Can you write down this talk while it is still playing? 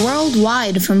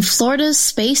Worldwide from Florida's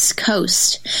Space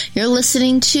Coast, you're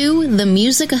listening to The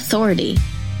Music Authority.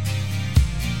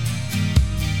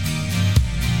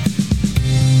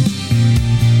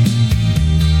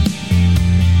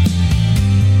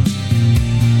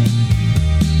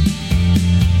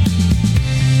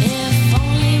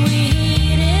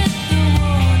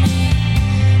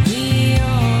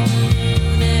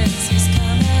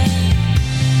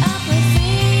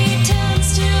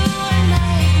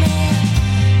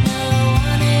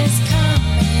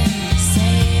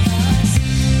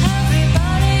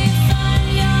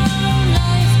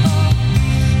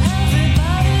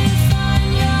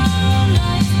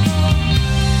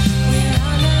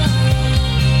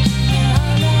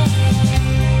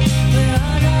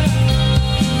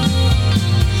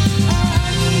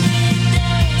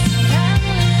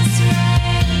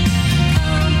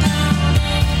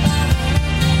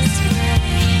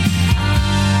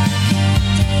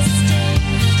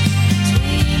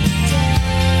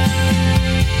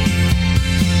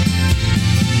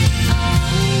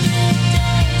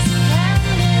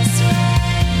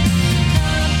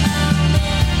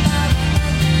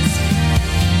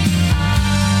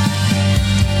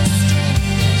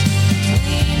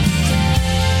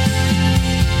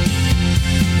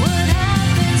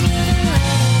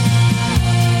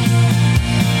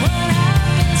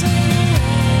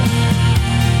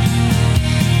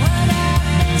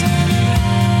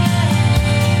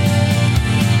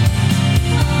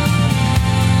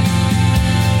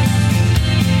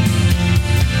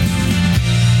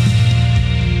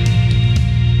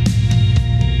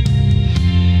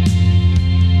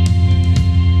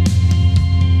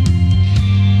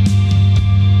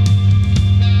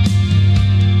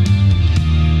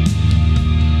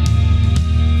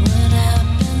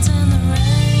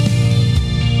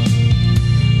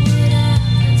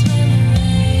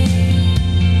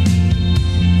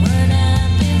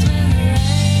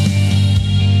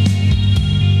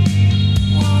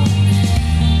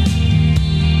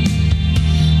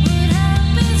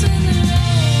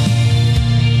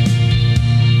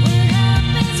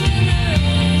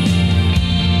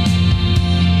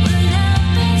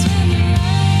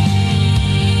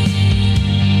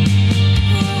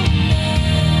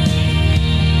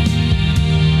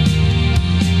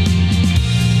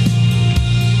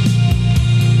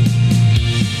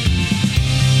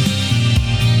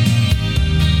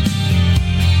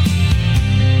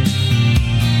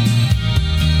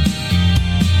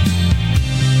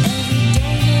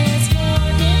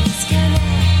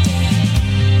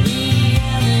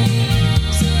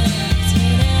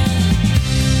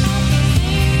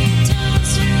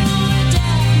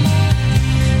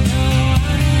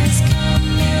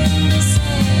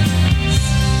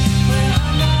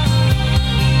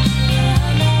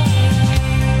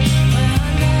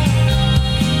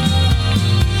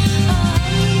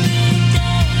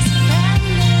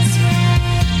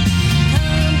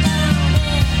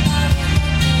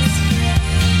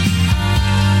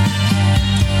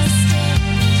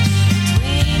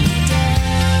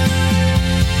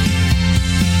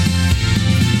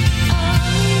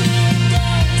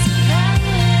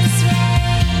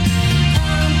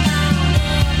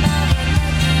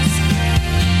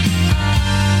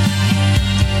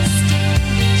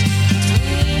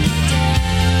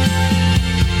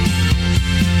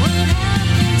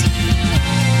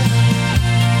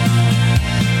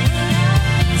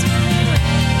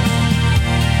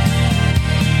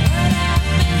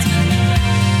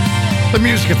 The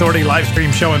Music Authority live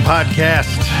stream show and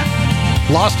podcast.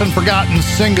 Lost and forgotten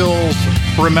singles,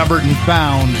 remembered and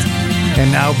found,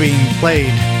 and now being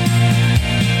played.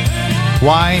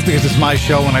 Why? Because it's my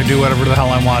show and I do whatever the hell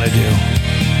I want to do.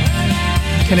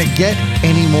 Can it get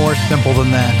any more simple than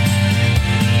that?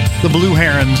 The Blue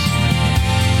Herons.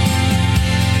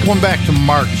 Going back to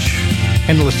March,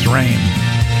 Endless Rain.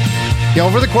 Yeah,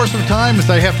 over the course of time, as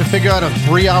I have to figure out a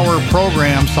 3-hour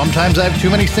program, sometimes I have too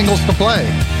many singles to play.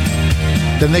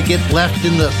 Then they get left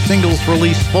in the singles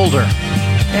release folder.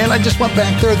 And I just went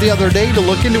back there the other day to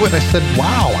look into it. I said,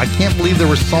 wow, I can't believe there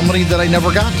were so many that I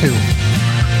never got to.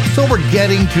 So we're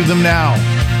getting to them now.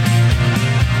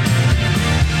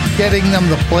 Getting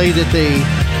them the play that they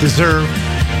deserve,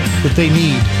 that they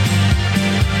need.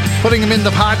 Putting them in the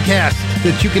podcast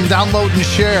that you can download and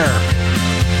share.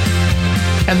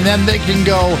 And then they can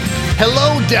go,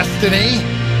 hello, Destiny.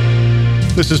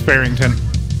 This is Barrington.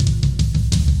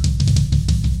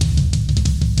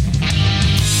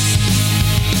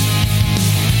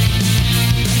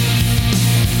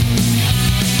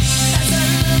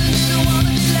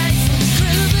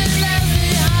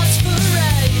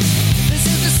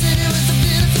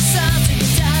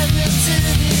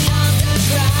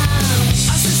 Cry.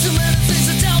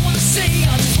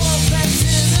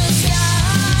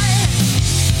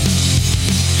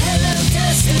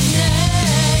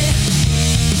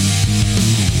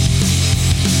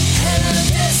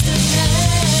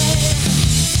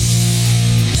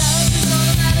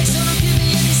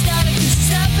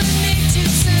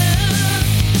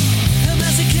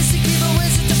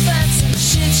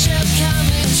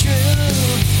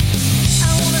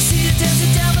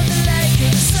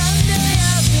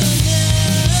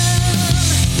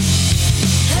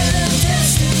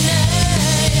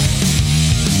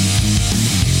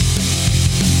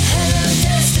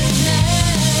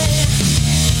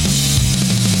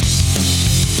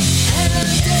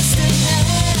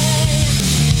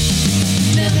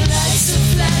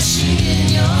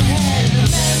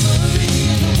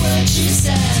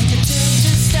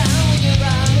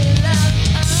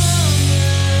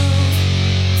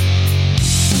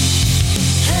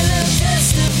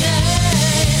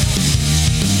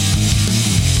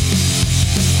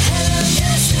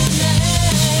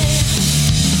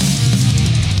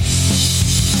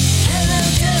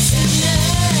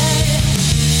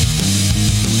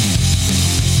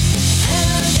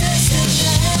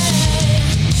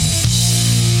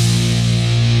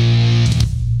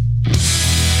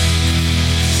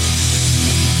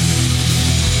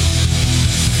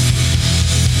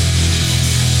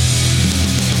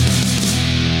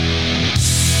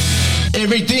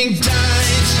 Everything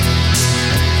dies.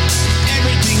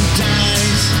 Everything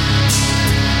dies.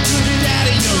 Put it out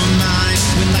of your mind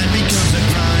when life becomes a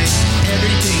grind.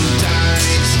 Everything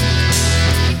dies.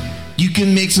 You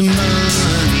can make some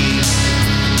money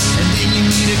and then you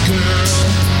meet a girl.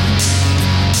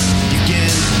 You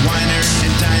can wine her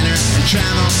and dine her and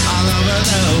travel all over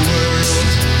the world.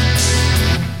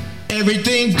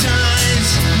 Everything dies.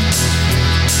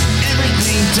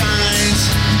 Everything dies.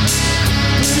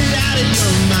 Put it out of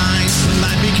your mind when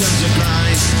life becomes a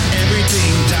grind.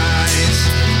 Everything dies.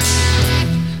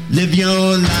 Live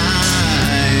your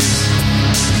lives.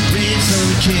 Raise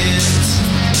some kids.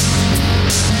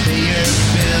 Pay your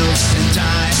bills and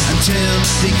die until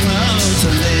they close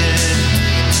the lid.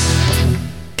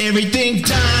 Everything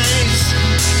dies.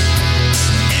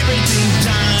 Everything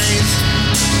dies.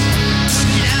 Put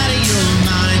it out of your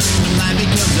mind when life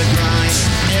becomes a grind.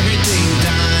 Everything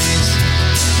dies.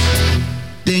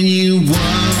 Then you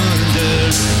wonder,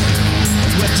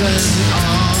 what does it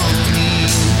all mean?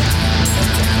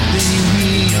 Then you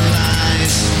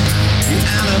realize you're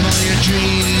out of all your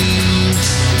dreams.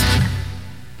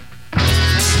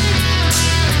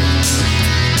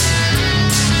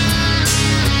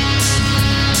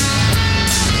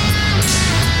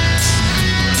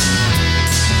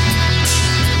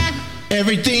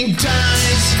 Everything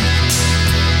dies.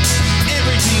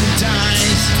 Everything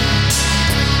dies.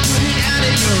 Put it out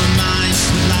of your mind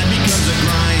when life becomes a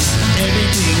grind.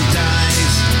 Everything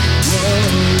dies. Whoa.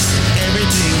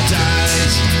 Everything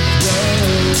dies.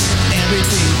 Whoa.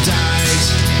 Everything dies.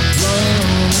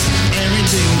 Whoa.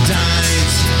 Everything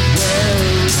dies.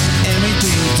 Whoa.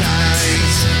 Everything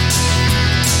dies.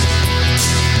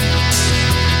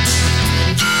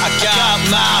 I got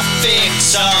my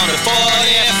fix on a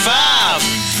 45.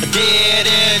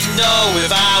 Didn't know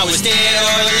if I was dead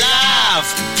or alive.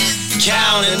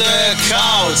 Counting the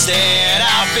codes that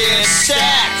I've been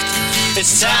stacked.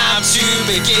 It's time to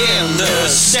begin the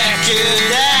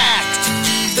second act.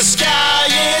 The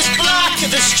sky is black,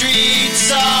 the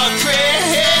streets are gray.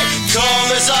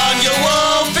 Colors on your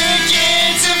wall begin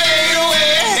to fade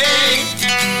away.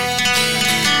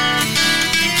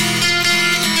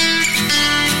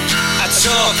 I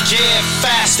took it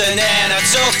fast and then I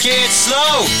took it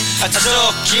slow. I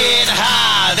took it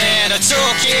high, then I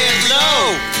took it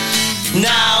low.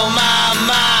 Now my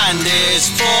mind is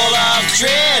full of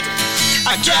dread.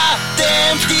 I got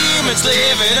them demons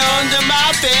living under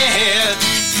my bed.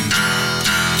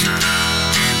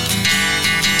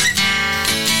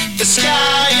 The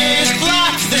sky is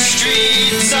black, the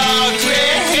streets are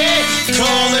gray.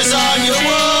 Colors on your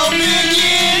wall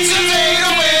begin to fade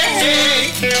away.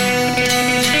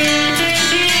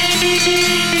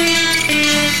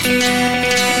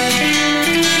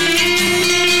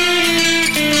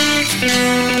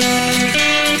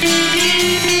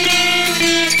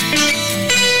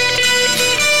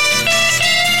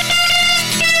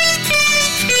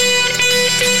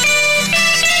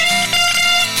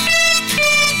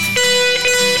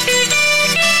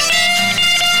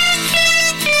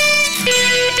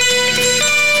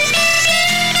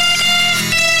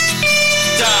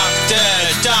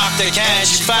 Can't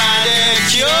you find a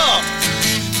cure?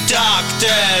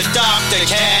 Doctor,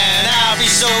 can I be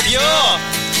so pure?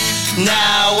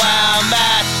 Now I'm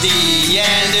at the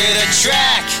end of the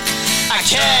track. I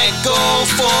can't go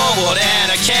forward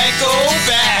and I can't go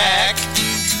back.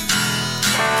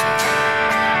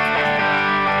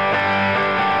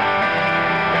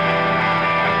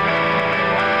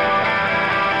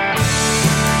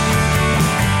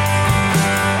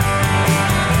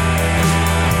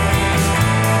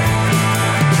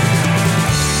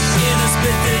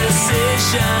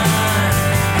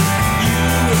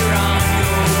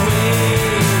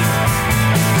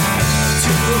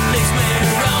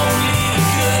 Only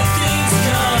good things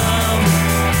come.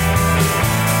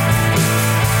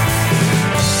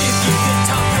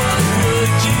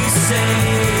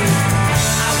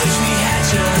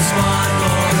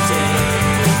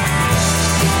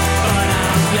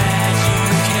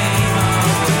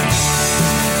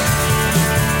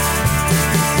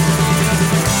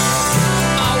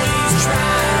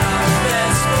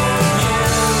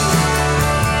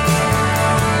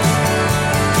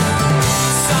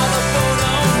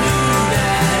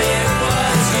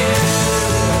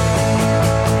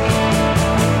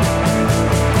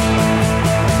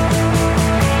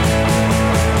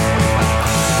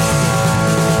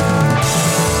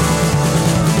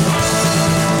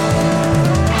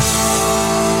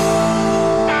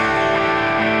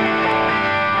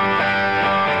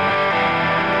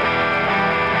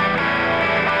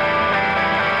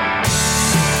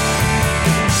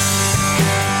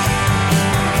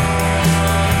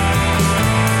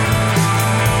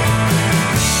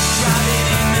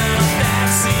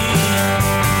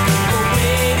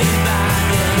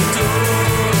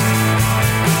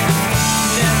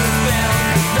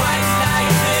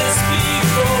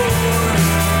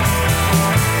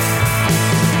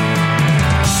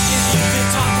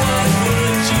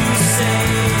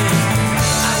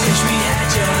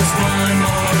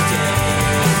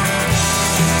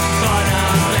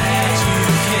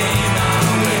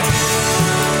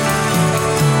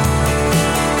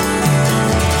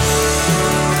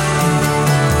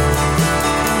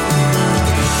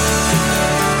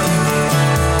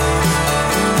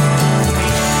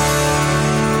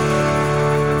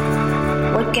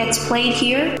 What gets played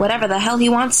here? Whatever the hell he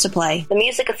wants to play. The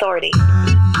Music Authority.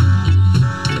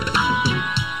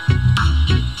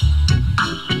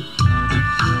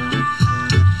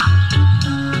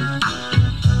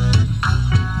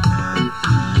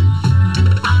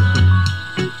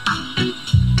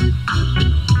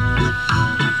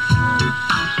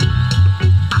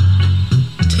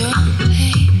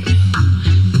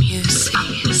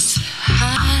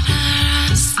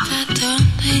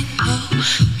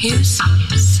 Music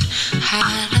is how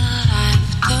to life,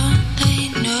 don't they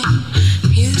know?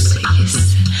 Music is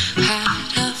how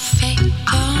to fake,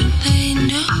 don't they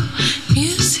know?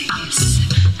 Music is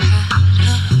how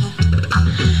to hope.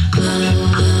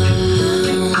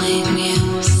 Only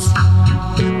music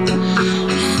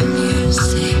and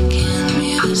music and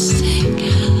music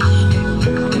alone.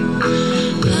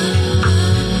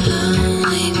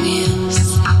 Only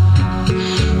music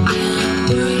can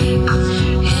bring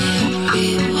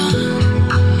everyone.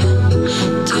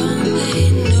 Don't they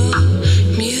know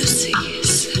music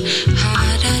is how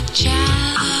to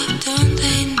jive? Don't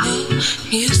they know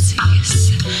music is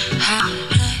how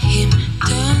to him?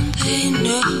 Don't they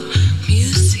know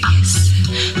music is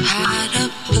how to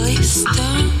bliss?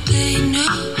 Don't they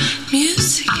know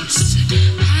music is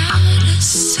how to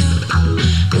sow?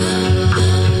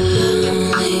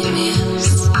 Only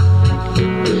music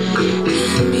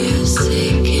and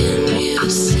music and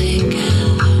music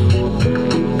alone.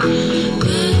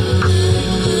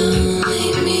 Only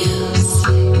music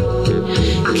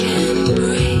can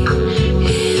bring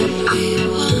everyone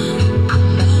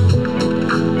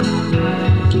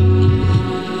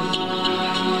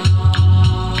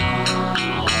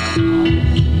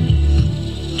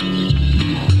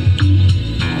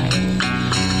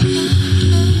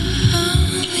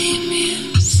only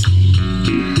music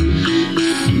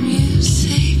and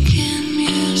music and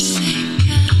music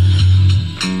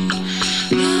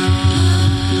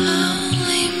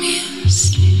only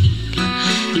music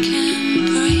can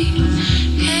bring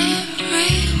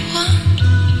everyone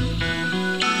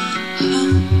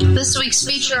home. This week's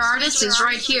feature artist is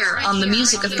right here on the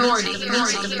Music Authority.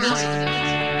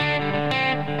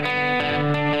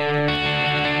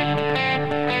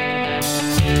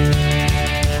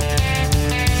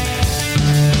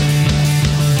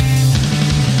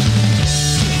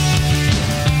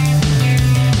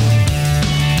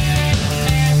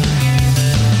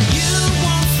 You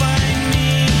won't find me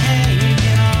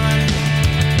hanging on.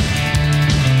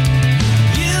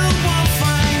 You won't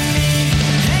find me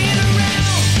hanging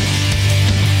around.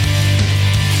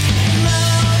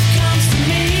 Love comes to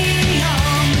me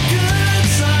on the good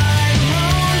side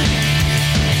alone.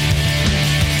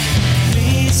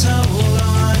 Please hold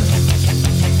on.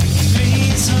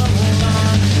 Please hold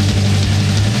on.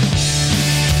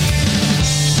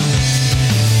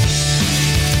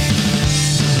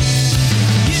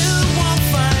 You won't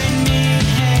find me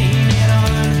hanging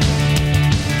on.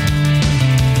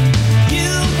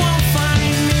 You won't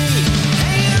find me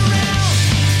hanging around.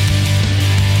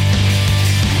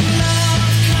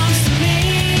 Love comes to me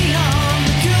on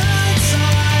the good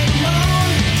side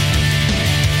alone.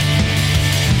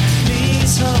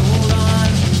 Please hold on.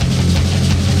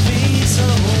 Please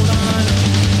hold on.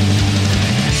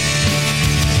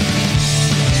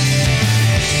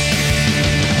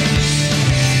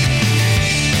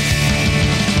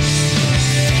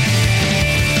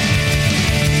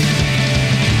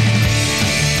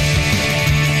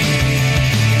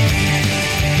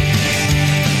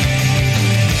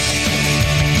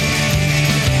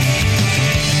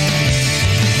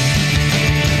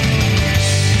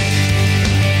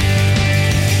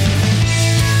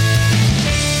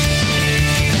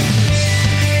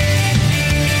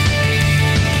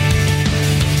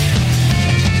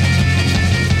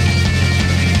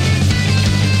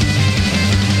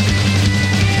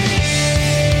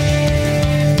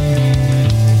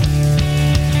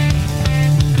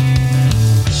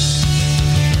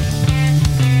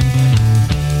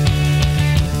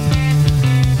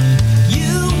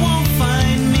 You won't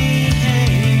find me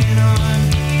hanging on.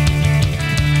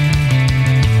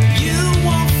 You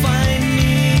won't find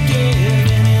me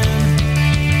giving in.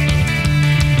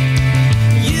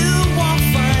 You won't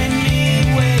find me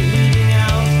waiting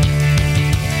out.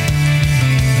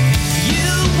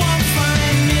 You won't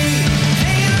find me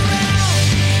hanging around.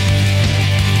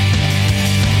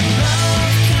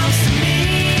 Love comes to me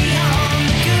on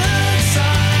the good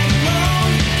side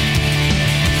alone.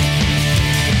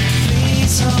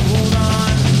 Please hold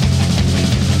on.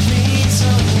 Please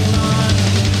hold on.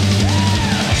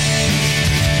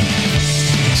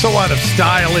 So out of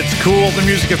style, it's cool. The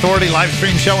Music Authority live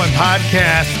stream show and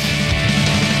podcast,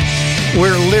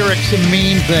 where lyrics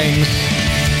mean things.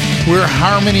 where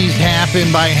harmonies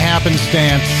happen by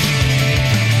happenstance,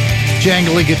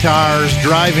 jangly guitars,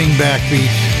 driving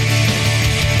backbeat,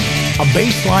 a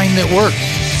bass line that works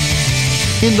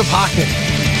in the pocket.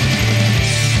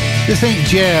 This ain't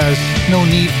jazz, no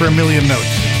need for a million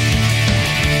notes.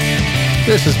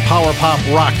 This is power pop,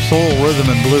 rock, soul, rhythm,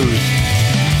 and blues.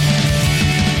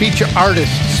 Feature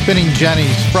artist Spinning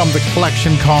Jennies from the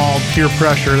collection called Peer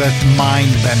Pressure. That's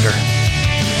Mindbender.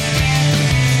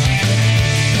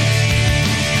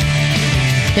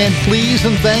 And please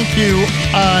and thank you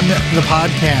on the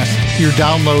podcast. Your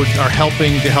downloads are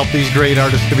helping to help these great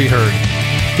artists to be heard.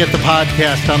 Get the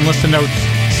podcast on Listen Notes,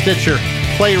 Stitcher,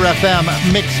 Player FM,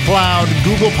 Mixcloud,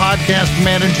 Google Podcast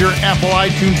Manager, Apple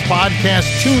iTunes Podcast,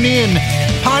 TuneIn,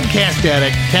 Podcast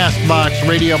Addict, CastBox,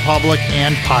 Radio Public,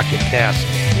 and Pocket Cast.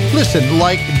 Listen,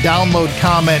 like, download,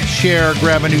 comment, share,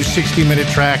 grab a new 60-minute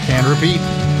track, and repeat.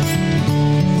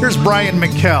 Here's Brian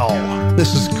McKell.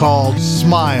 This is called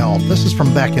Smile. This is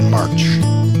from back in March.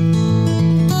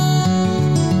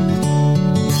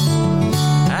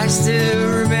 I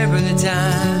still remember the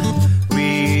time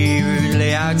we would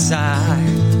lay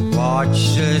outside,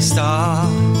 watch the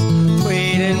stars,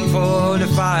 waiting for the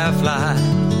firefly.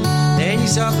 Then you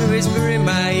softly whisper in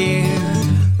my ear,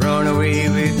 run away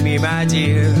with me, my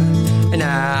dear. And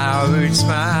I would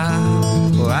smile,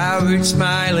 oh, I would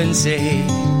smile and say,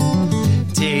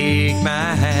 take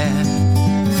my hand,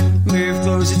 move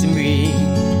closer to me.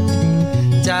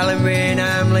 Darling, when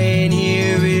I'm laying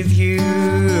here with you,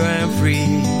 I'm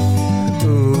free,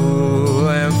 oh,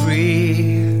 I'm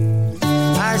free.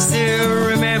 I still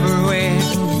remember when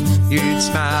you'd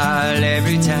smile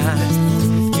every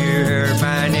time you heard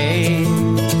my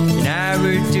name, and I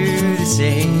would do the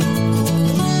same.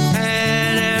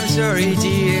 And I'm sorry,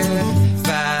 dear, if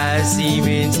I seem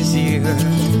insincere,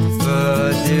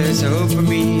 but there's hope for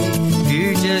me,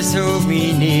 you just hold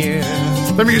me near.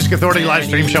 The Music Authority live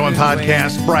stream show and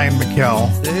podcast, Brian McKell,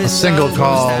 a single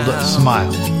called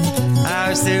Smile.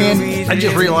 And I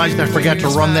just realized I forgot to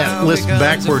run that list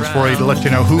backwards for you to let you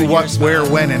know who, what, where,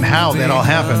 when, and how that all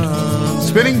happened.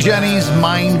 Spinning Jennies,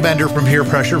 Mindbender from Peer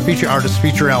Pressure, feature artist,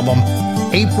 feature album,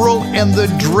 April and the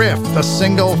Drift, a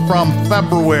single from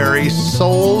February,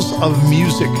 Souls of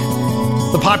Music.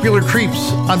 The Popular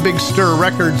Creeps on Big Stir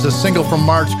Records, a single from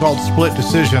March called Split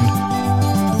Decision.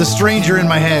 The Stranger in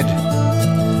My Head.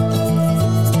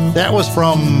 That was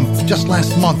from just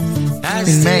last month,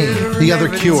 in May, The Other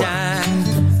Cure.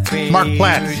 Mark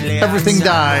Platt, Everything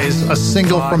Dies, a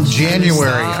single from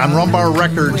January on Rumbar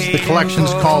Records. The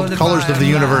collection's called Colors of the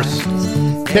Universe.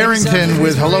 Barrington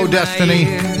with Hello Destiny,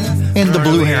 and the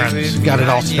Blue Herons got it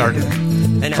all started.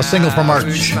 A single from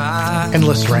March,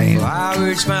 Endless Rain.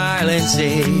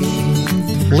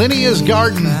 Linnea's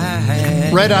Garden,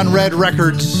 Red on Red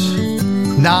Records,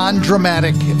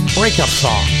 non-dramatic breakup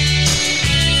song.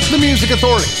 The Music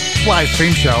Authority, live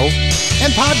stream show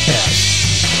and podcast.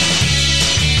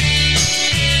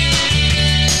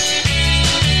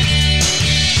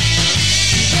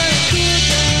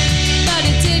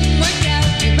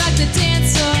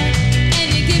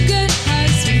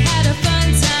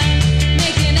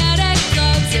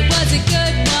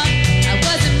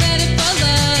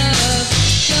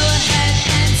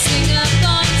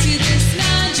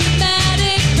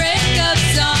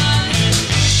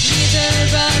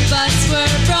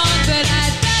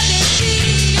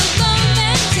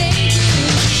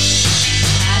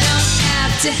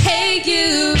 To hate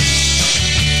you.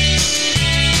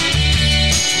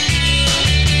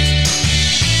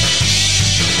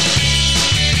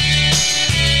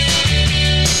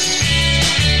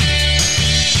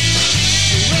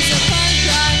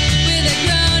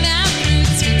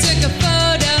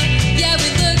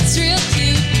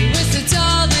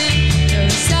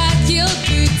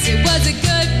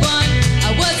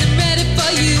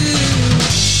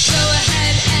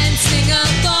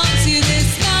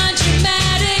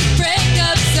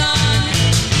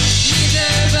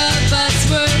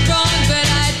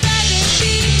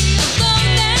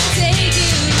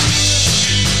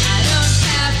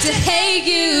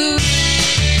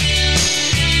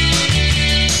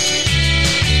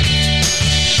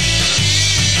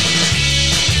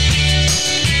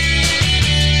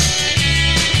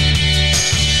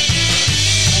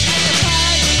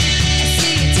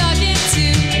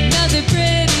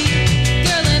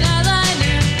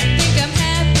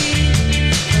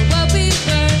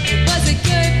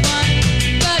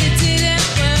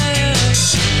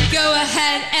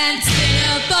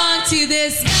 To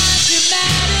this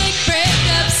non-dramatic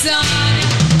breakup song.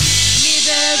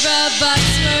 Neither of us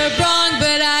were wrong,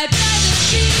 but I'd rather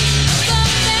be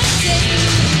alone than take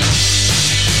you.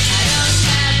 I don't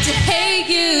have to hate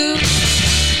you.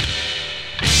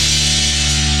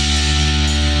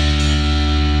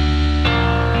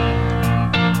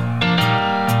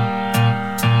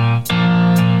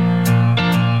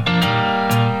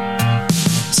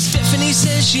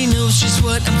 is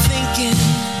what I'm thinking.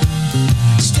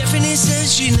 Stephanie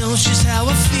says she knows just how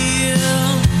I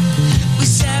feel. We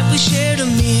sat, we shared a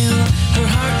meal. Her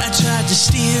heart I tried to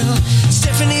steal.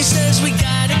 Stephanie says we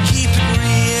gotta keep it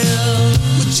real.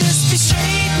 Well, just be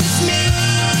straight with me,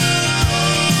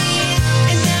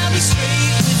 and I'll be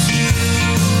straight with you.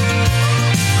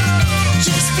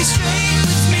 Just be straight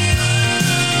with me,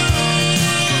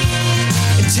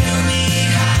 and tell me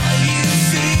how you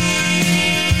feel.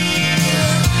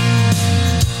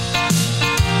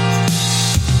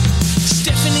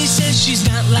 Stephanie says she's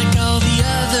not like all the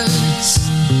others.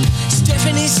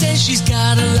 Stephanie says she's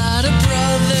got a lot of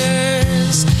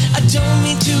brothers. I don't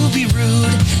mean to be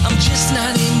rude, I'm just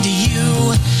not into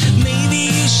you.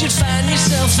 Maybe you should find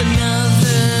yourself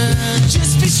another.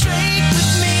 Just be straight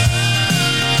with me,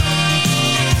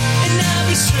 and I'll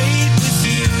be straight with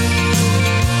you.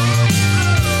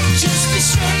 Just be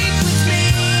straight with me,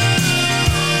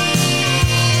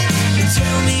 and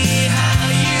tell me how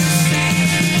you feel.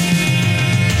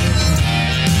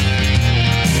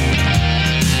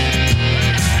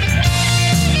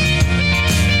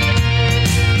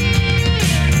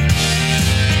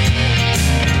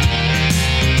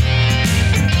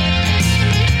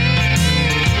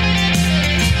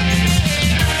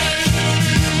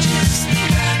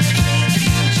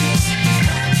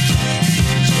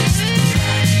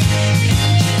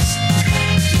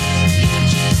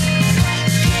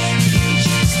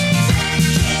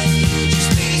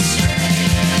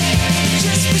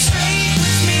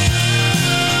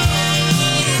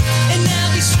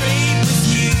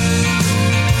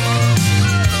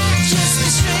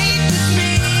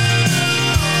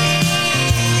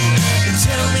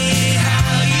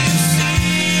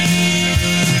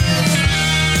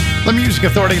 The Music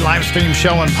Authority live stream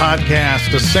show and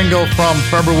podcast, a single from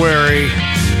February.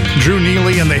 Drew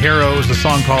Neely and the Heroes, a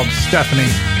song called Stephanie.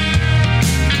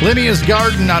 Linnea's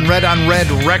Garden on Red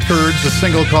Records, a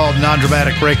single called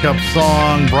Non-Dramatic Breakup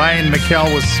Song. Brian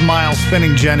McKell with Smile.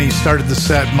 Spinning Jenny started the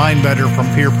set. Mind Better from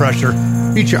Peer Pressure.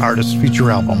 Feature artist, feature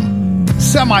album.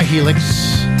 Semi-Helix,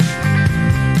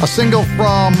 a single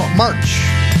from March.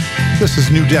 This is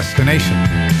New Destination,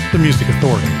 The Music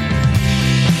Authority.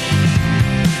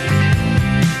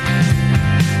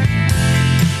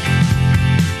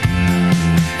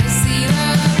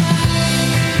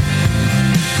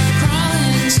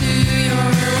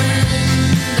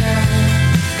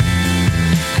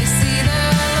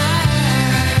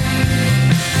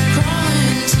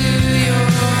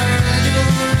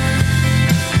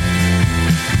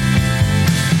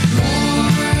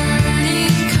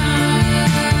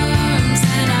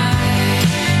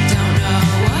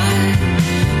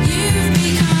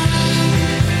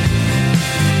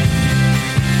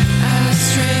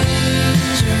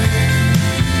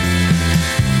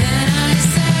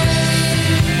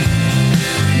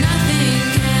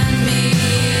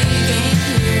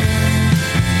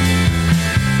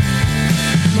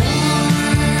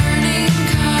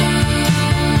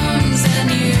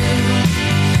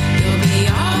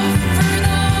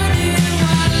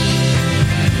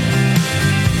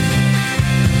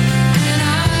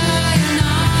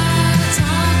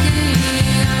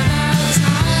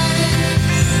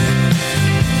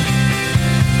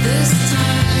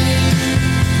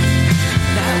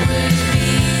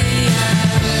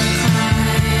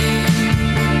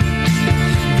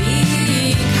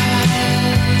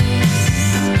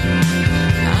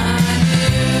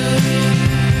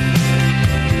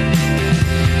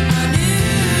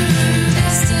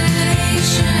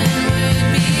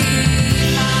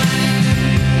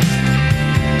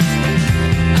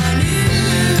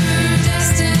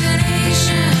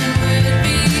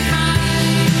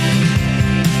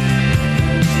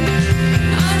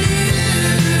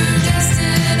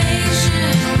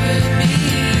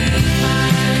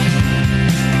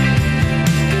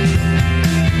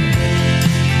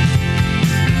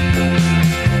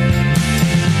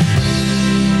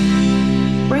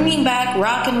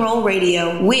 Rock and roll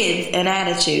radio with an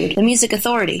attitude. The Music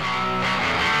Authority.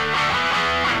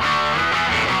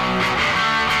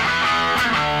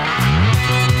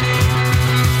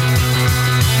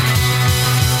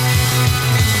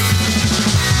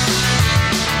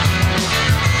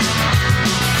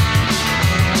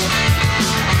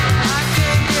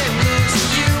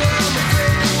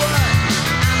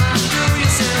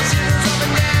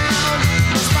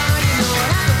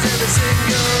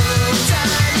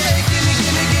 Time, yeah, gimme,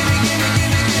 gimme, gimme, gimme,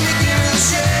 gimme, gimme, gimme the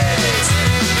shit.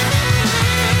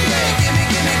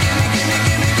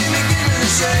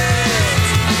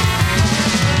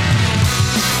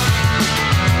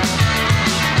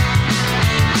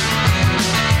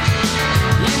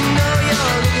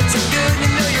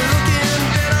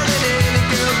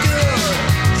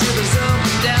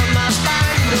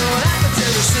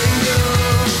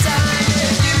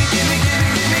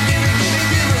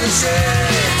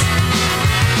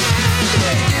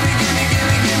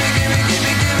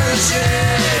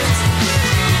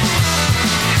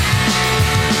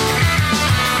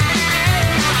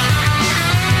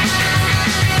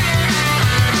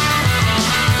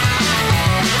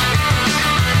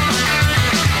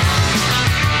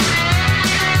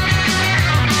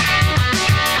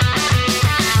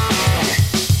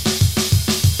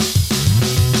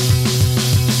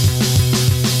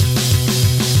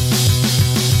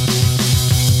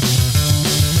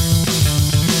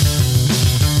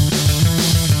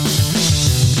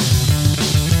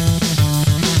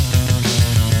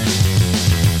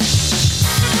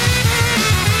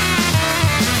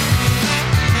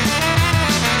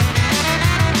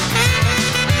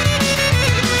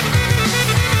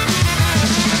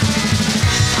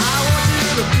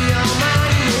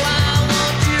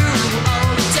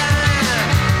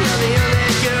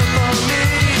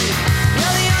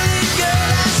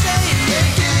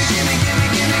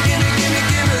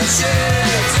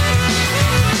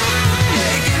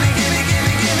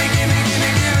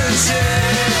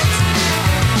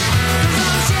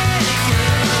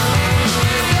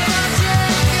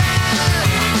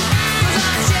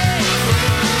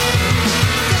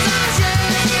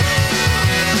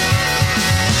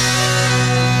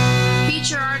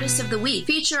 week,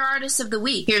 feature artist of the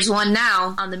week. Here's one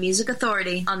now on the Music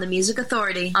Authority, on the Music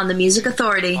Authority, on the Music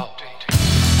Authority.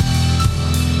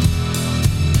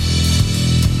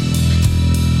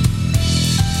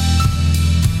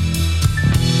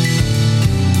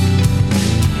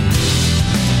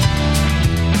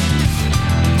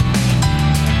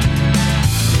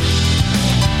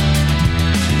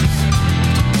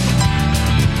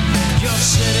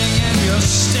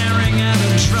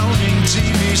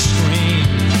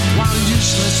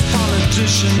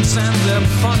 Politicians and their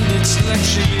pundits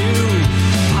lecture you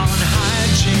on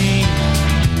hygiene.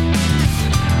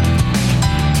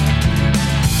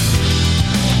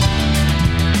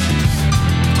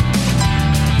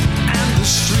 And the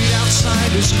street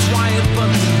outside is quiet,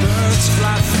 but the birds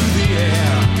fly through the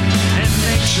air. And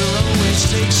nature always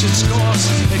takes its course,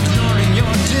 ignoring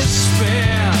your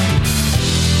despair.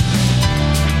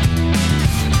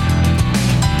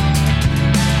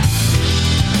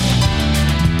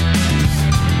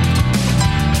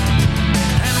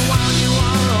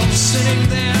 Sitting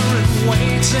there and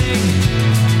waiting.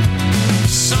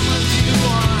 Some of you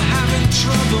are having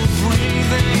trouble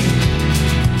breathing.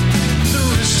 The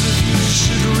rest of you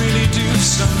should really do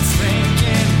some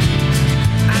thinking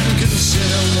and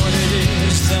consider what it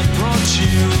is that brought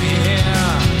you here.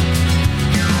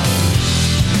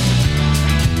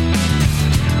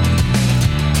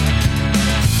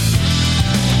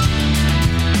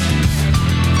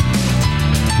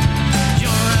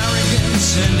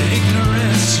 And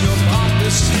ignorance, your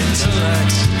pompous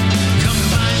intellect,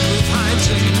 combined with high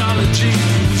technology,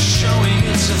 showing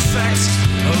its effects.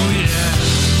 Oh yeah.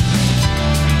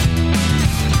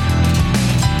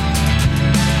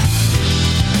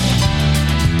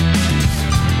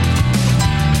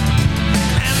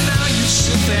 And now you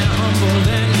sit there humbled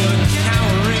and you're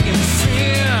cowering in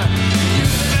fear. You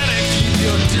better keep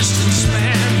your distance,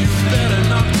 man. You better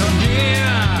not come near.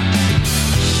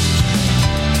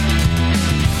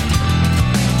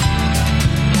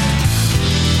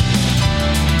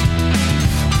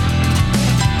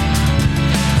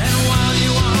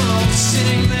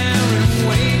 Sitting there and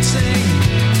waiting.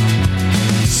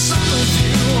 Some of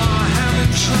you are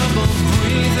having trouble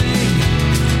breathing.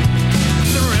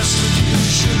 The rest of you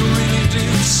should really do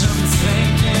some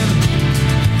thinking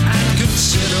and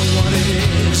consider what it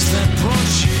is that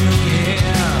brought you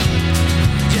here.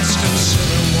 Yes,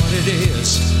 consider what it is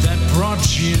that brought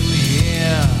you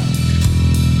here.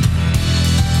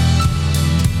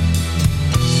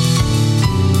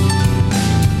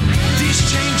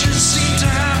 Seem to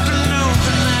happen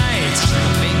overnight.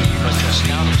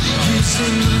 He's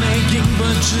in the making,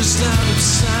 but just out of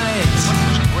sight.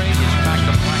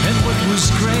 And what was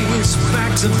gray is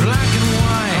back to black and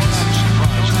white.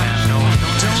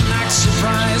 Don't act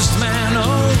surprised, man.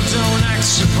 Oh, don't act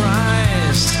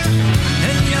surprised.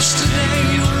 And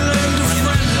yesterday you learned a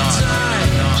friend to die.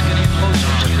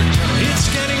 It's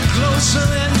getting closer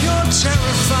and you're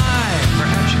terrified.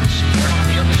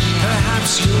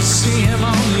 Perhaps you'll see him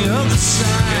on the other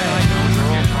side.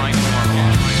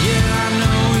 Yeah, I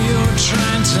know you're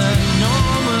trying to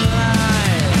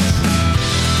normalize.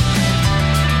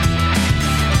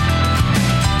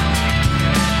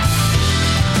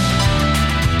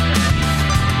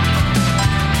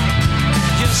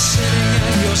 You're sitting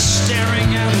and you're staring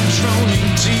at a droning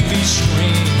TV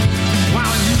screen,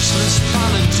 while useless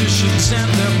politicians and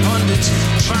their pundits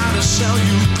try to sell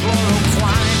you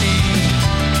chloroquine.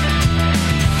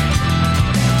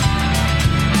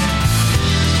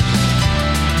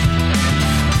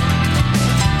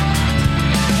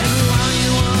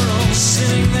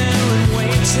 Sitting there and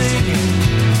waiting.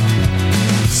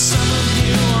 Some of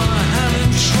you are having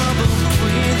trouble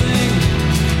breathing.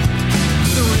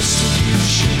 The rest of you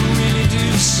should really do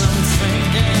some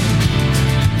thinking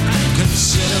and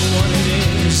consider what it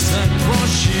is that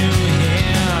brought you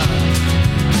here.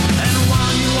 And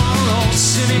while you are all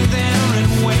sitting there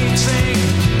and waiting,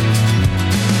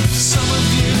 some of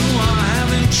you are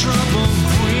having trouble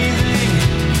breathing.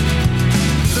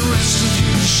 The rest of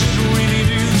you should really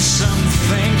do some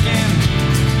thinking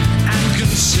and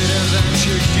consider that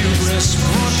your hubris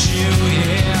brought you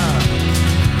here,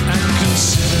 and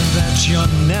consider that your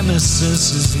nemesis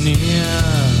is near.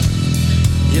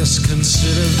 Yes,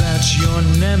 consider that your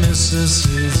nemesis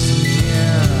is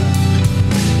near.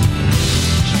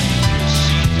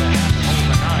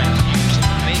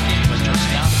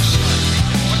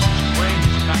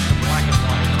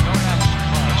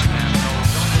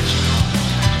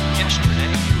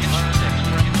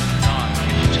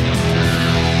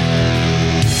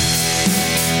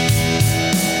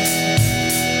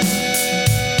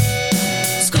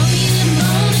 Scorpion and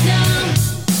bone down.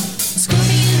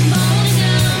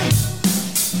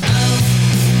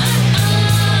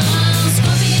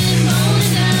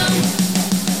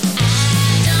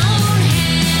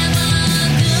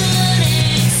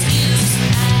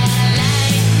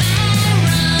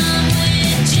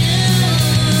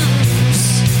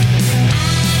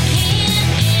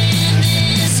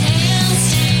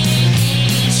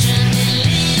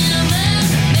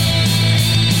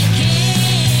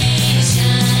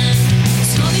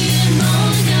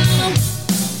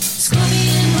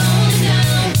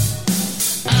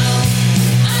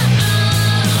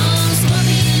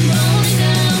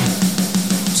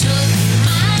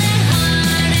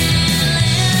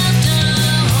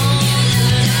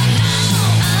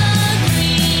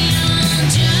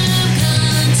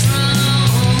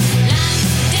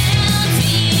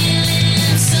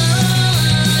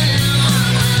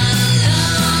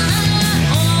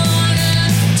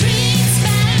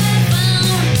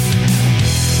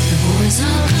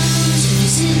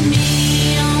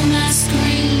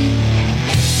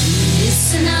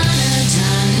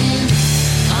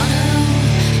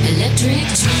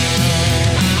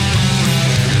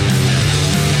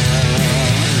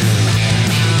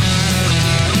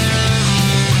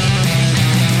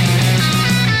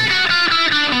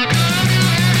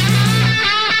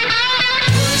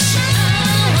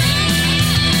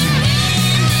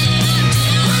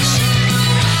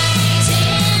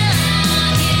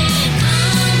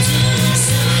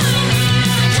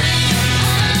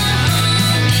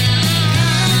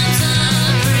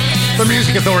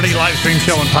 Music Authority live stream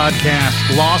show and podcast.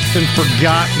 Lost and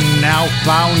Forgotten, now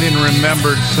found and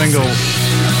remembered singles.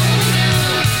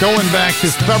 Going back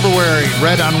to February,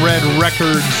 Red on Red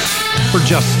Records for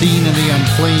Justine and the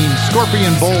Unclean.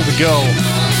 Scorpion Bowl to go.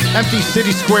 Empty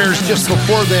City Squares just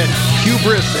before that.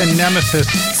 Hubris and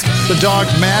Nemesis. The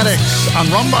Dogmatics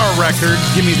on Rumbar Records.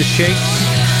 Give Me the Shakes.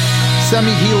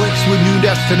 Semi-Helix with New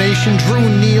Destination. Drew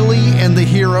Neely and the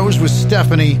Heroes with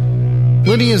Stephanie.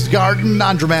 Lydia's Garden,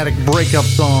 non-dramatic breakup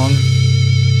song.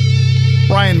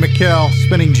 Ryan McKell,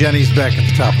 Spinning Jenny's back at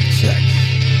the top of the set.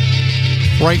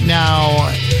 Right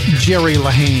now, Jerry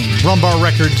Lahane, Rumbar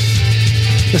Records.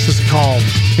 This is called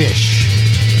Fish.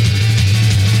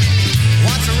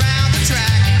 Once around the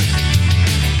track,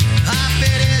 I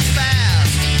fit it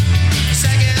fast.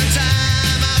 Second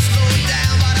time I slowed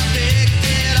down, but I picked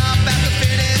it up at the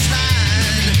finish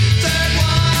line. Third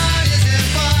one isn't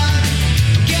fun.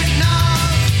 I'm getting off,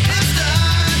 it's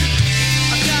done.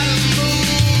 I gotta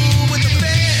move with the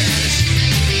fish.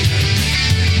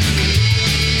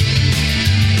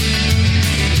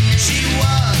 She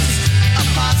was a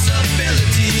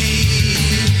possibility.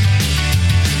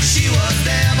 She was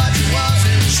there, but she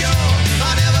wasn't sure.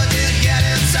 I never did get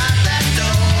inside that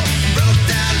door. Broke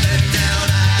down, let down. I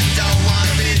don't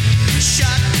wanna be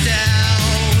shut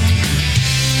down.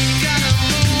 Gotta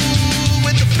move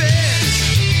with the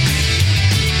fish.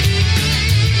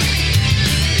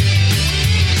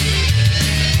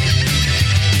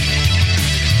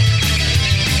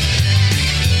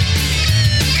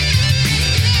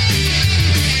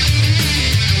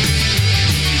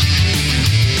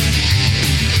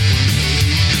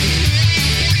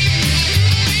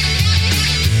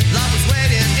 Love was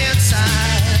waiting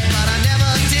inside, but I never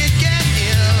did get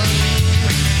in.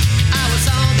 I was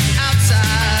on the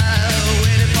outside,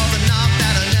 waiting for the knock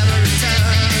that'll never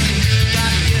return.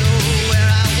 Got you where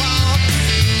I want,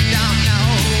 don't know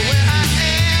where I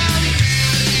am.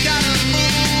 Gotta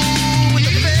move with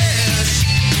the fish.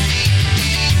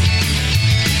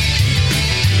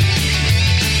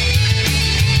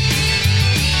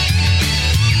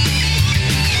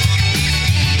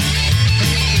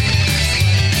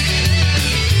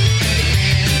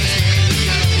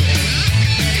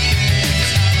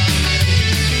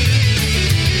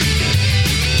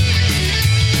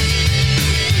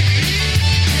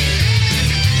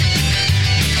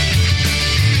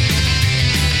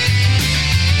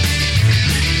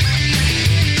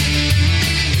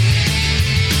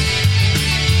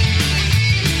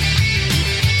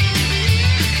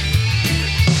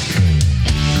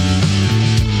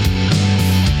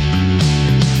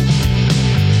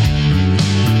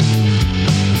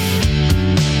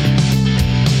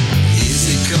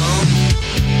 Easy come,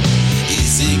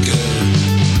 easy go.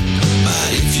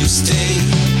 But if you stay,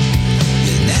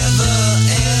 you never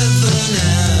ever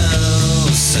know.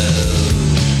 So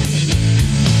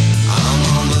I'm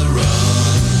on the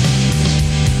run,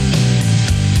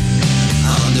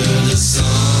 under the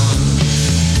sun.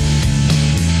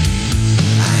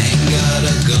 I ain't got a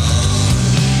gun.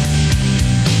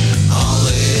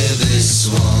 Only this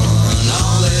one,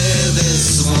 only this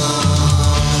one.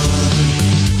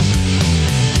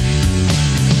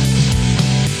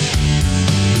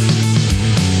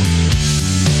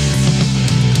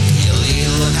 A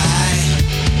little high,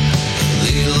 a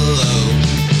little low.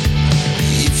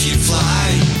 If you fly,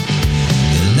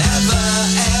 you'll never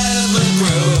ever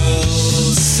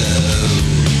grow. So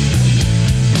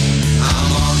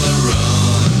I'm on the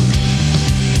run,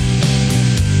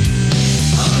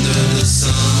 under the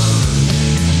sun.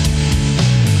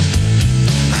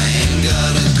 I ain't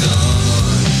got a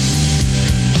gun.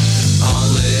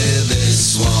 Only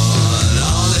this one,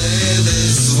 only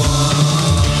this one.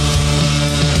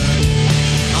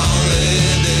 Only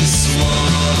this one.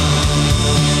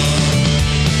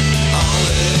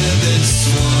 Only this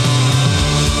one.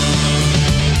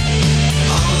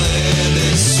 Only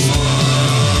this one.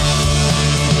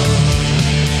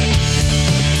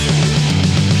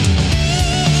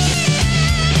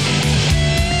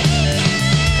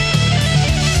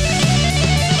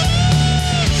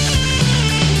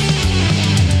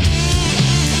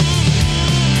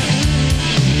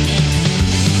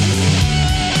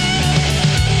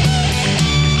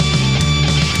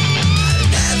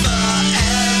 Never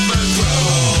ever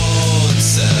grown,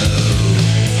 so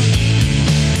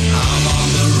I'm on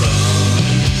the run,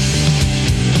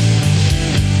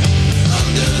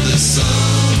 under the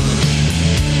sun.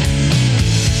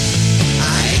 I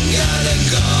ain't got a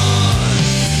gun.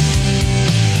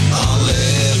 Only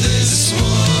this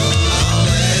one,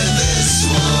 only this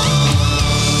one.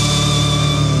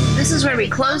 This is where we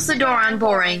close the door on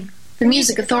boring. The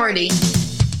Music Authority. The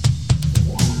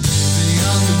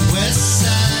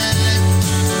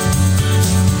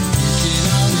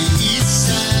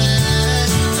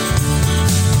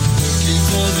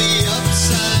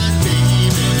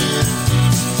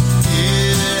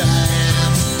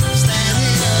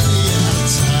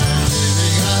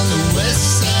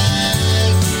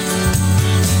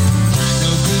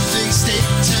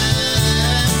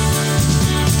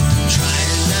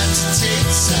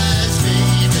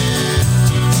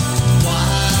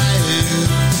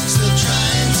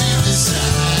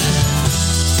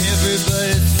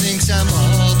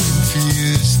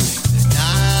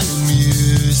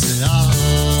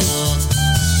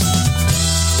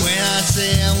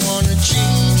say I wanna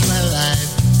change my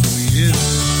life for you.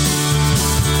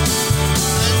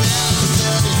 And now I'm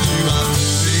telling you I'm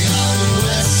moving on the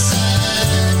west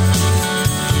side.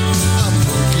 I'm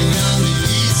working on the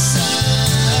east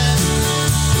side.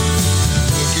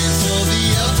 Looking for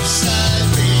the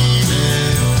upside,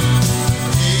 baby.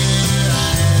 Here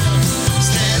I am,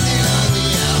 standing on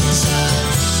the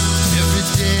outside. Every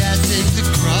day I take the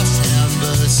crosstown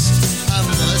bus. I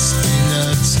must be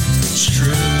nuts,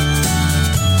 true.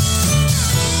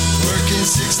 Working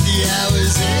 60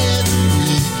 hours every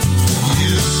week for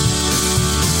you.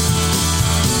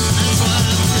 That's why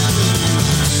I'm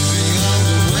living on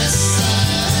the west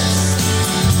side.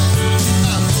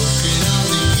 I'm working on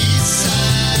the east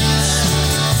side.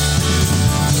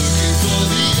 Looking for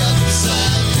the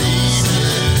upside, baby.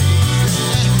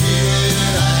 And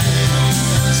here I am,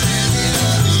 standing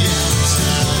on the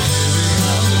outside. Living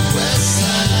on the west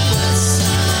side, west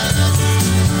side.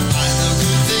 I know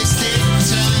good things take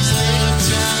time.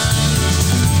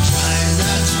 Trying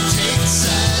not to take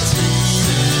sides,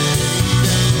 baby.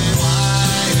 Why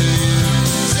are you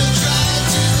still trying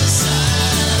to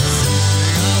decide?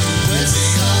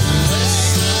 Living on the west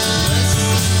side, west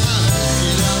side. I'm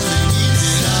working on the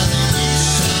east side,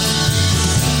 east side.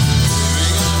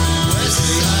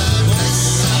 Living on the west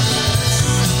side,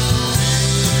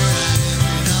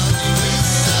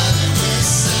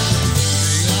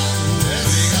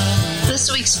 west side. This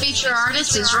week's feature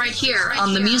artist is right here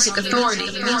on The Music Authority.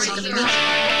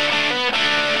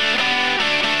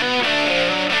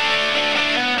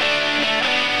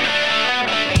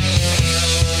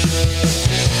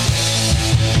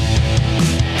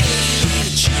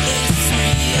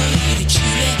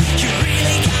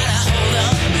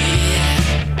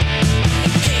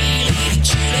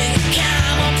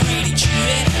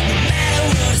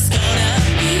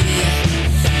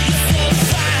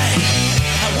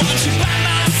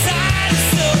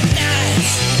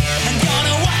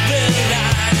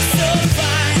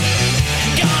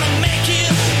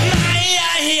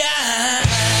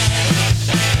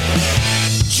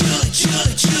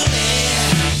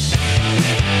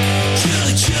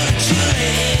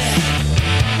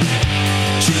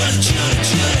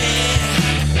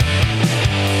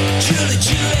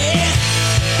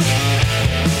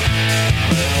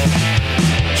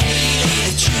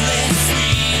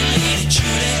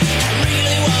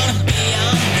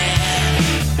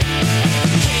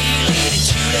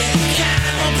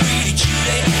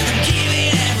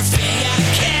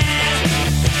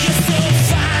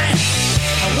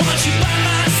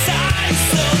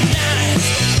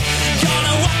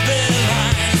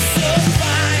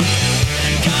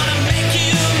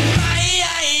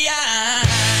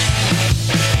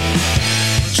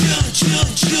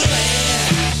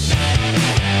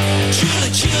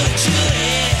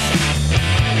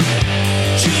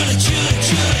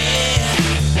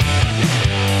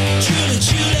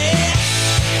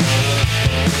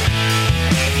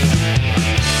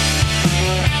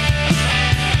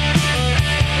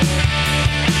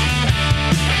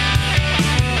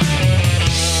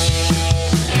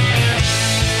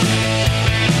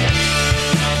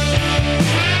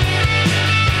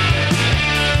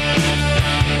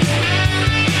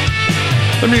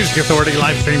 The Music Authority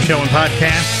live stream show and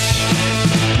podcast.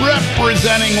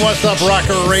 Representing What's Up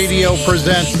Rocker Radio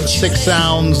presents Six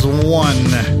Sounds 1.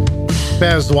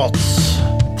 Faz Waltz.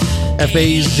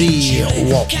 F-A-Z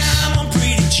Waltz.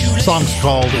 Song's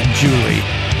called Julie.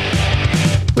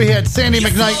 We had Sandy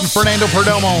McKnight and Fernando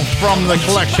Perdomo from the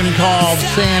collection called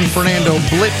San Fernando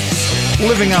Blitz,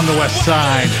 Living on the West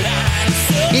Side.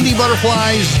 Indie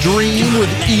Butterflies Dream with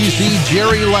Easy,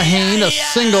 Jerry Lahane, a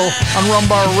single on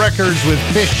Rumbar Records with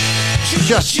Fish,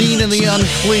 Justine and the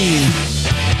Unclean.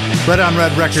 Red on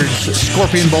Red Records,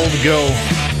 Scorpion Bold Go.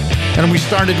 And we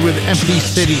started with Empty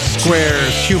City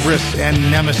Squares, Hubris and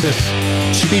Nemesis,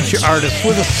 feature artists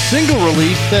with a single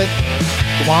release that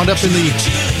wound up in the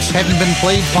hadn't been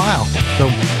played file.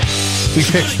 So we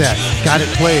fixed that, got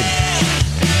it played.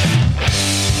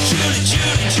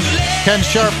 Ken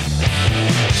Sharp,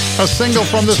 a single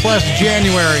from this last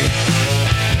January.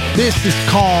 This is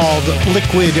called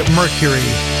Liquid Mercury,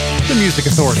 the Music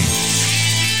Authority.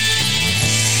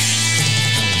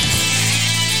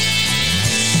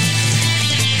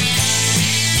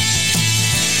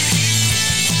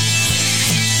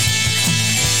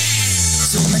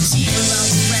 So much evil all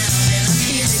around, and I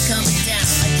feel it coming down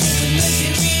like liquid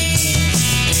mercury.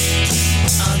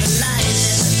 All the light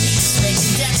and the beats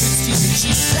making deference to the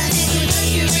cheap like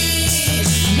liquid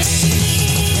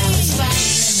mercury. Now it's fire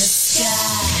in the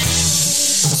sky.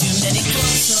 Too many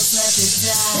ghosts left to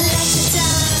die.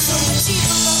 So much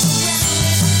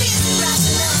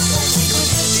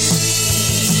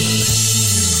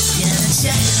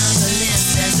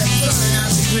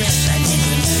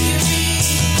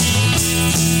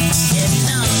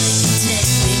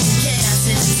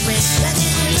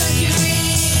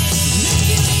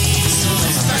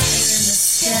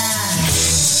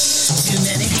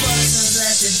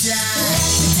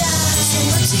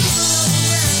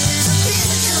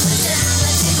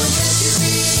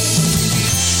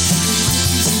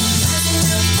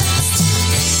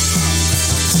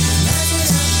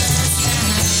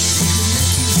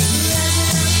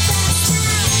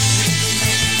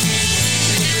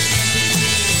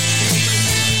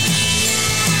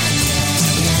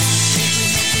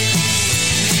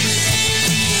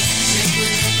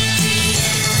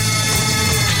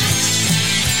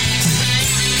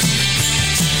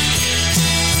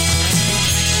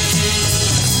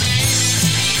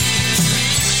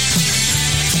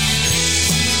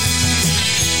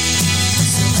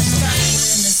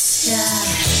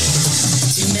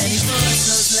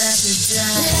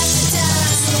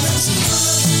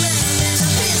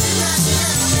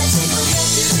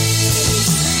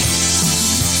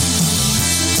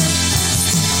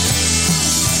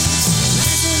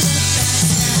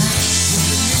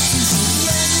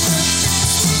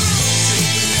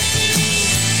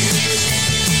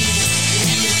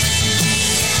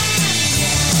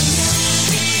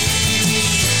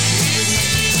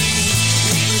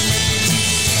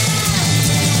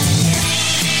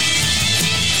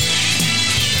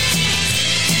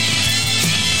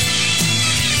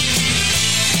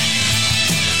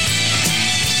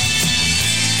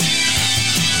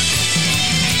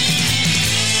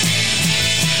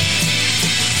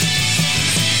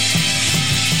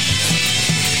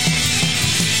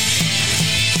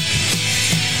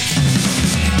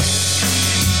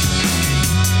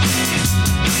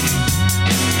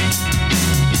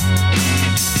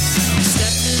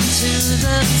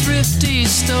thrifty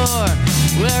store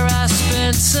where I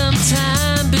spent some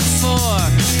time before.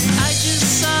 I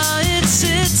just saw it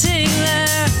sitting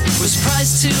there. Was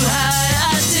priced too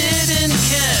high, I didn't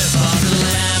care for the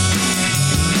lamp.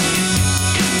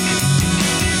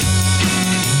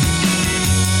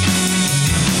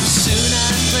 Soon I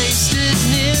placed it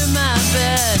near my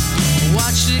bed,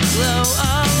 watched it glow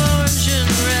all orange and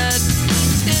red.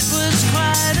 It was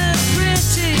quite a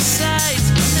pretty sight.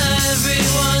 Now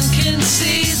everyone can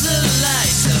see the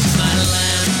light of my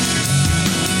lamp.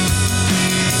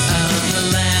 Of the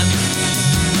lamp.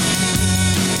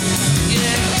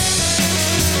 Yeah.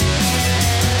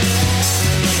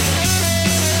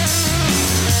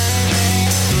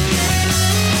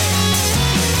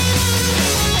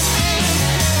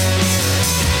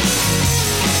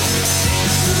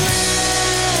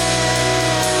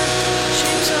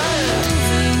 Shapes are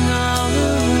moving all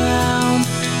around.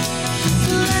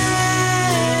 Lamp.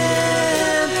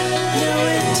 No,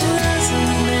 it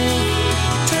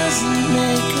doesn't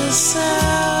make a sound.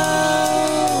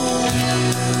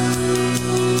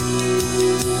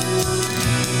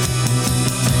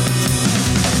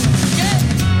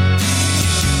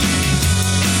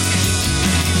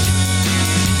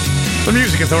 The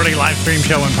Music Authority live stream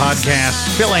show and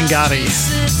podcast. Phil Angotti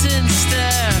Sit and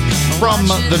stare. from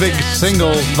the big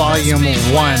singles volume 1.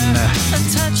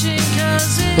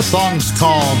 The song's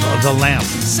called The Lamp.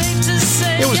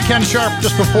 It was Ken Sharp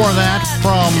just before that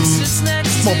from,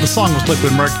 well, the song was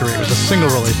Liquid Mercury. It was a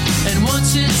single release.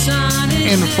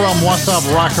 And from What's Up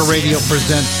Rocker Radio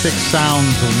presents Six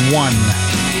Sounds 1.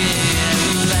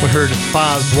 We heard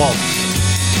Faz Waltz.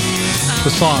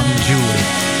 The song Julie.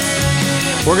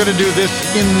 We're going to do this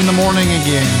in the morning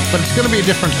again, but it's going to be a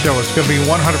different show. It's going to be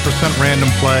 100% random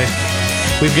play.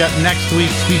 We've got next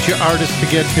week's feature artist to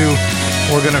get to.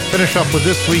 We're going to finish up with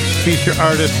this week's feature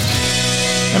artist.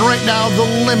 And right now,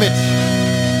 The Limit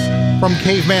from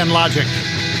Caveman Logic.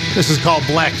 This is called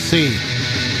Black Sea,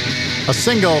 a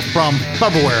single from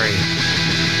February.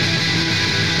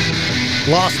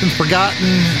 Lost and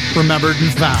forgotten, remembered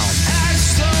and found.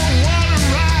 As the water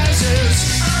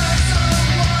rises,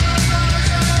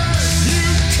 you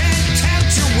can't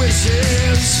count your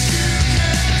wishes.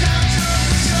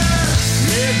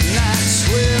 Midnight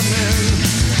swimming,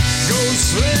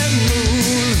 ghostly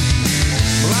moon,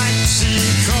 black sea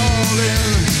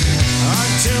calling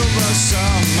until the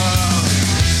summer.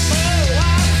 Oh,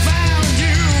 I found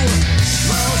you,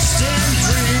 lost in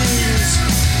dreams,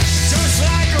 just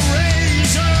like a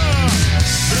razor.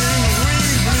 Then we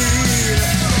bleed.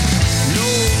 No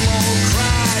more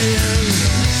crying,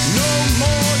 no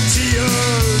more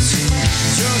tears,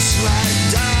 just like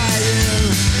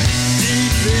dying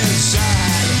deep inside.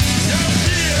 Your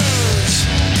ears,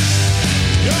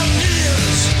 your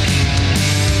ears,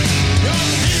 your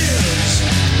ears,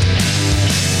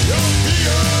 your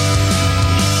ears.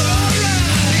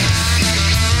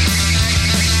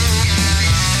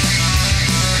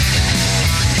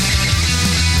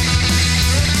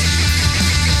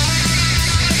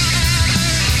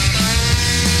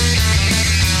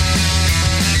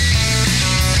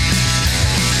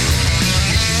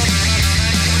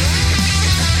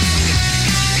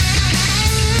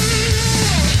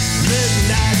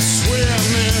 Midnight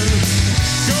swimming,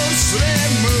 ghostly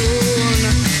moon,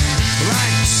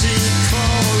 black sea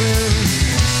calling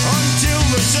until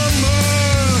the summer.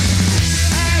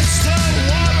 As the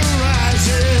water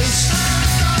rises,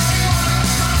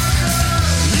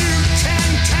 you can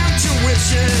count your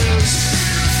wishes.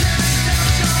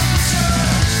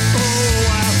 Oh,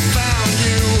 I found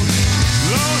you,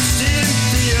 lost in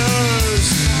fears,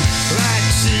 black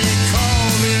sea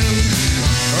calling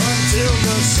until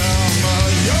the summer.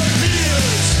 Your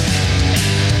fears,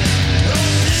 your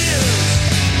fears,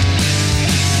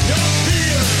 your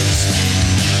fears,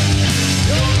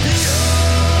 your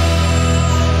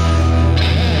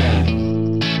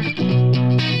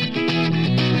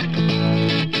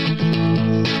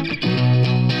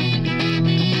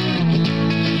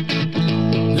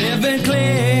Living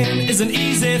clean is an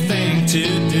easy thing to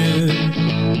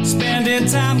do. Spending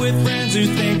time with friends who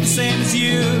think the same as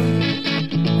you.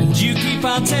 And you keep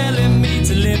on telling me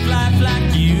to live life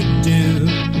like you do.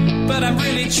 But I'm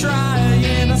really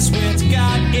trying, I swear to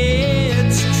God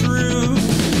it's true.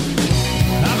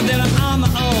 Now that I'm on my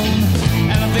own,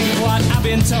 and I think of what I've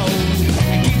been told.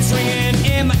 It keeps ringing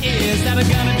in my ears that I'm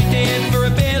gonna be dead for a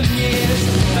billion years.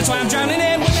 That's why I'm drowning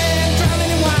in women,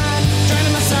 drowning in wine,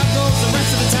 drowning my circles the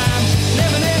rest of the time.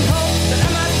 Living in hope that I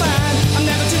might find I'm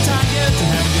never too tired to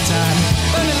have a good time.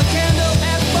 Burning a candle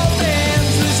at both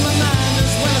ends, losing my mind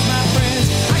as well as my friends.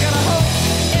 I got a hope,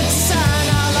 it's a sign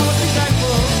I'll always be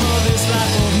thankful for this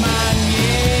life of mine,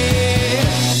 yeah.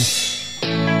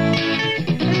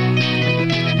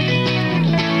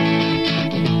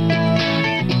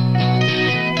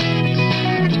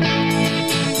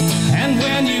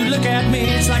 me,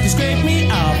 it's like you scraped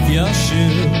me off your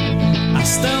shoe. I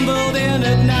stumbled in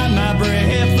at night, my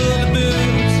breath full of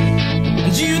booze.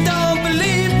 And you don't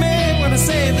believe me when I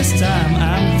say this time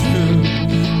I'm through.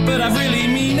 But I really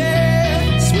mean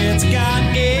it, swear to God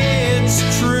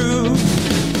it's true.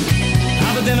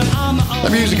 The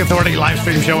Music Authority live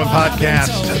stream show and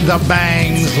podcast, The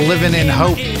Bangs, Living in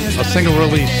Hope, a single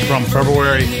release from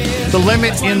February. The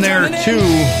Limit in there too,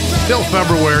 still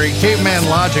February. Caveman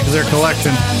Logic is their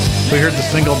collection. We heard the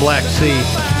single Black Sea.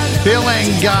 Phil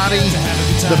Angotti,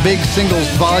 the Big Singles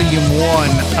Volume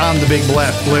 1 on the Big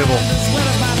Blast label.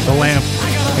 The Lamp.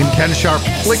 And Ken Sharp,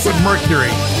 Liquid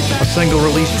Mercury, a single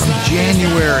release from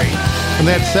January. And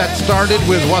that set started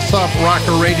with What's Up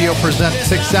Rocker Radio presents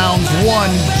Six Sounds 1,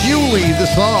 Julie the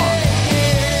song.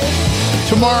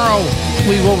 Tomorrow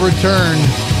we will return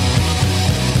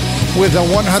with a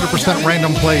 100%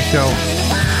 random play show.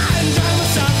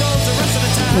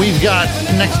 We've got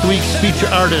next week's feature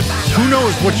artists. Who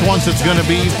knows which ones it's going to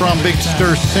be, from Big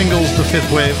Stir Singles to Fifth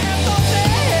Wave.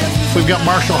 We've got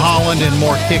Marshall Holland and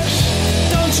more kicks.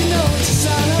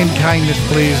 And kindness,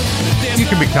 please. You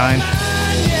can be kind.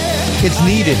 It's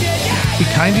needed. Be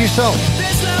kind to yourself.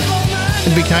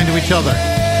 And be kind to each other.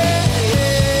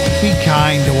 Be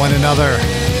kind to one another.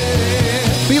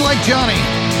 Be like Johnny.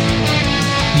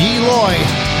 Ye Loy.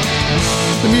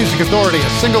 The Music Authority, a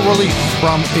single release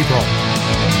from April.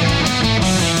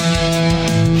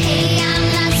 Hey, I'm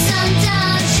not some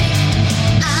dumb chick.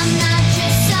 I'm not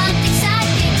just something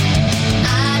psychic.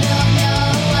 I don't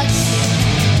know what to do.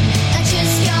 I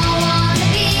just don't wanna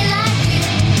be like you.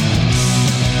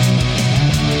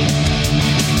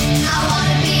 I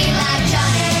wanna be like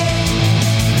Johnny.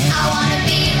 I wanna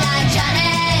be like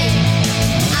Johnny.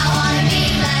 I wanna be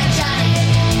like Johnny.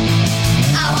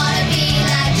 I wanna be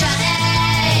like Johnny.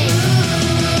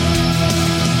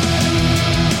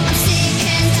 I'm sick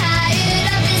and tired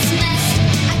of this mess.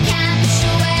 I can't push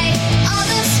away all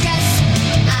the stress.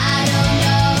 I don't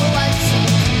know what to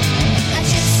do. I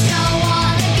just don't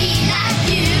wanna be like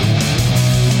you.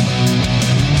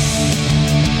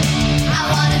 I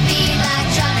wanna be like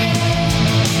Johnny.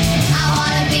 I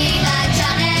wanna be like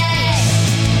Johnny.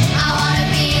 I wanna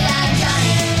be like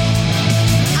Johnny.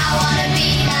 I wanna be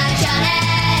like Johnny. I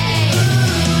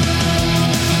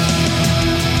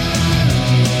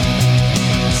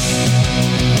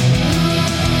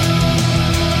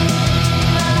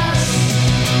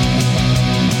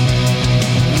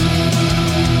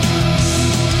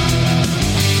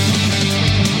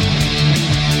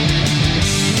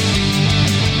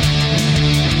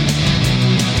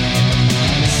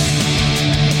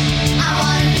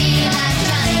wanna be like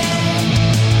Johnny.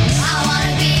 I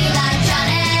wanna be like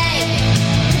Johnny.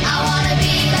 I wanna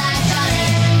be like Johnny.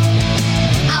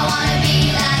 I wanna be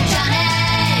like Johnny.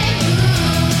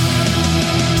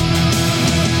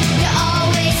 You're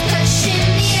always pushing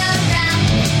me around,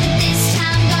 but this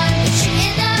time gonna put you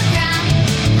in the ground.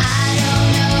 I don't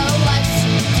know what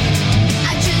to do.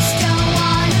 I just don't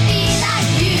wanna be like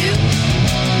you.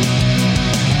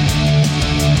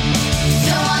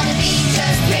 Don't wanna be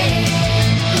just pretty.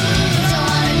 Don't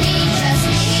wanna be just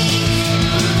me.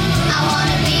 I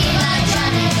wanna be like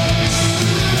Johnny.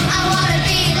 I wanna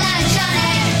be like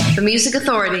Johnny. The Music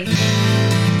Authority.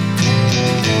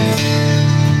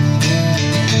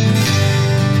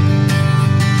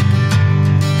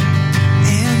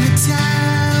 And the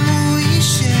time we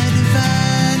share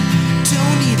divine,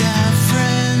 don't need our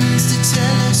friends to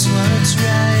tell us what's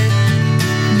right.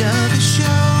 Another show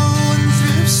and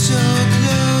thrift store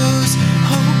close.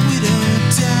 Hope we don't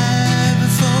die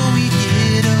before we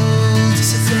get old.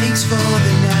 So thanks for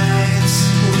the nights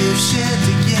we've shared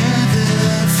together.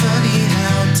 Funny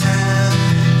how time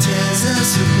tells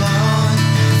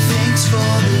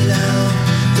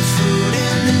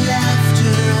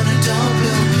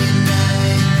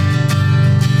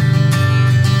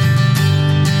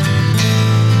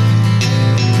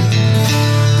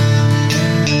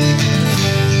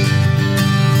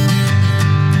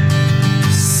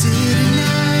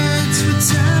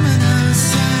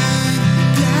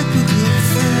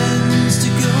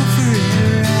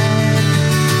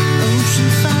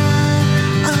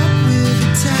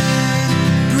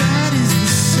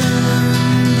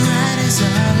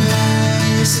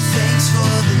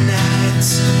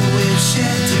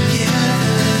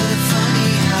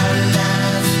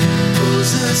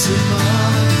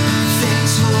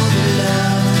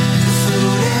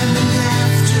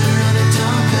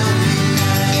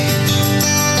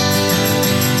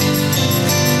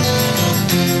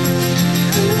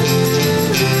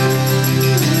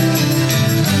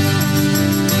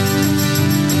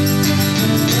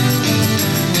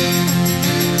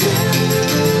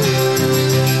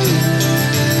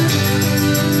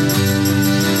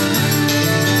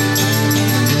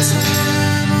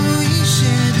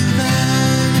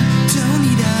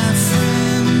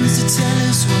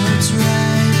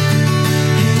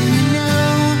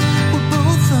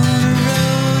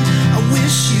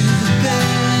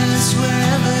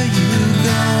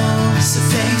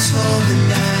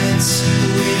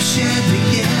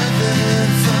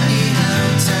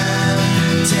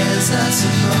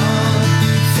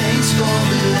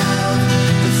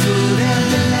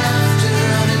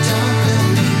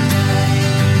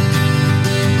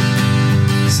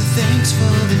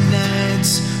for the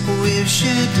nights we've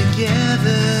shared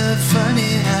together.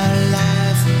 Funny how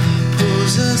life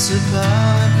pulls us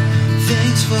apart.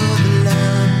 Thanks for the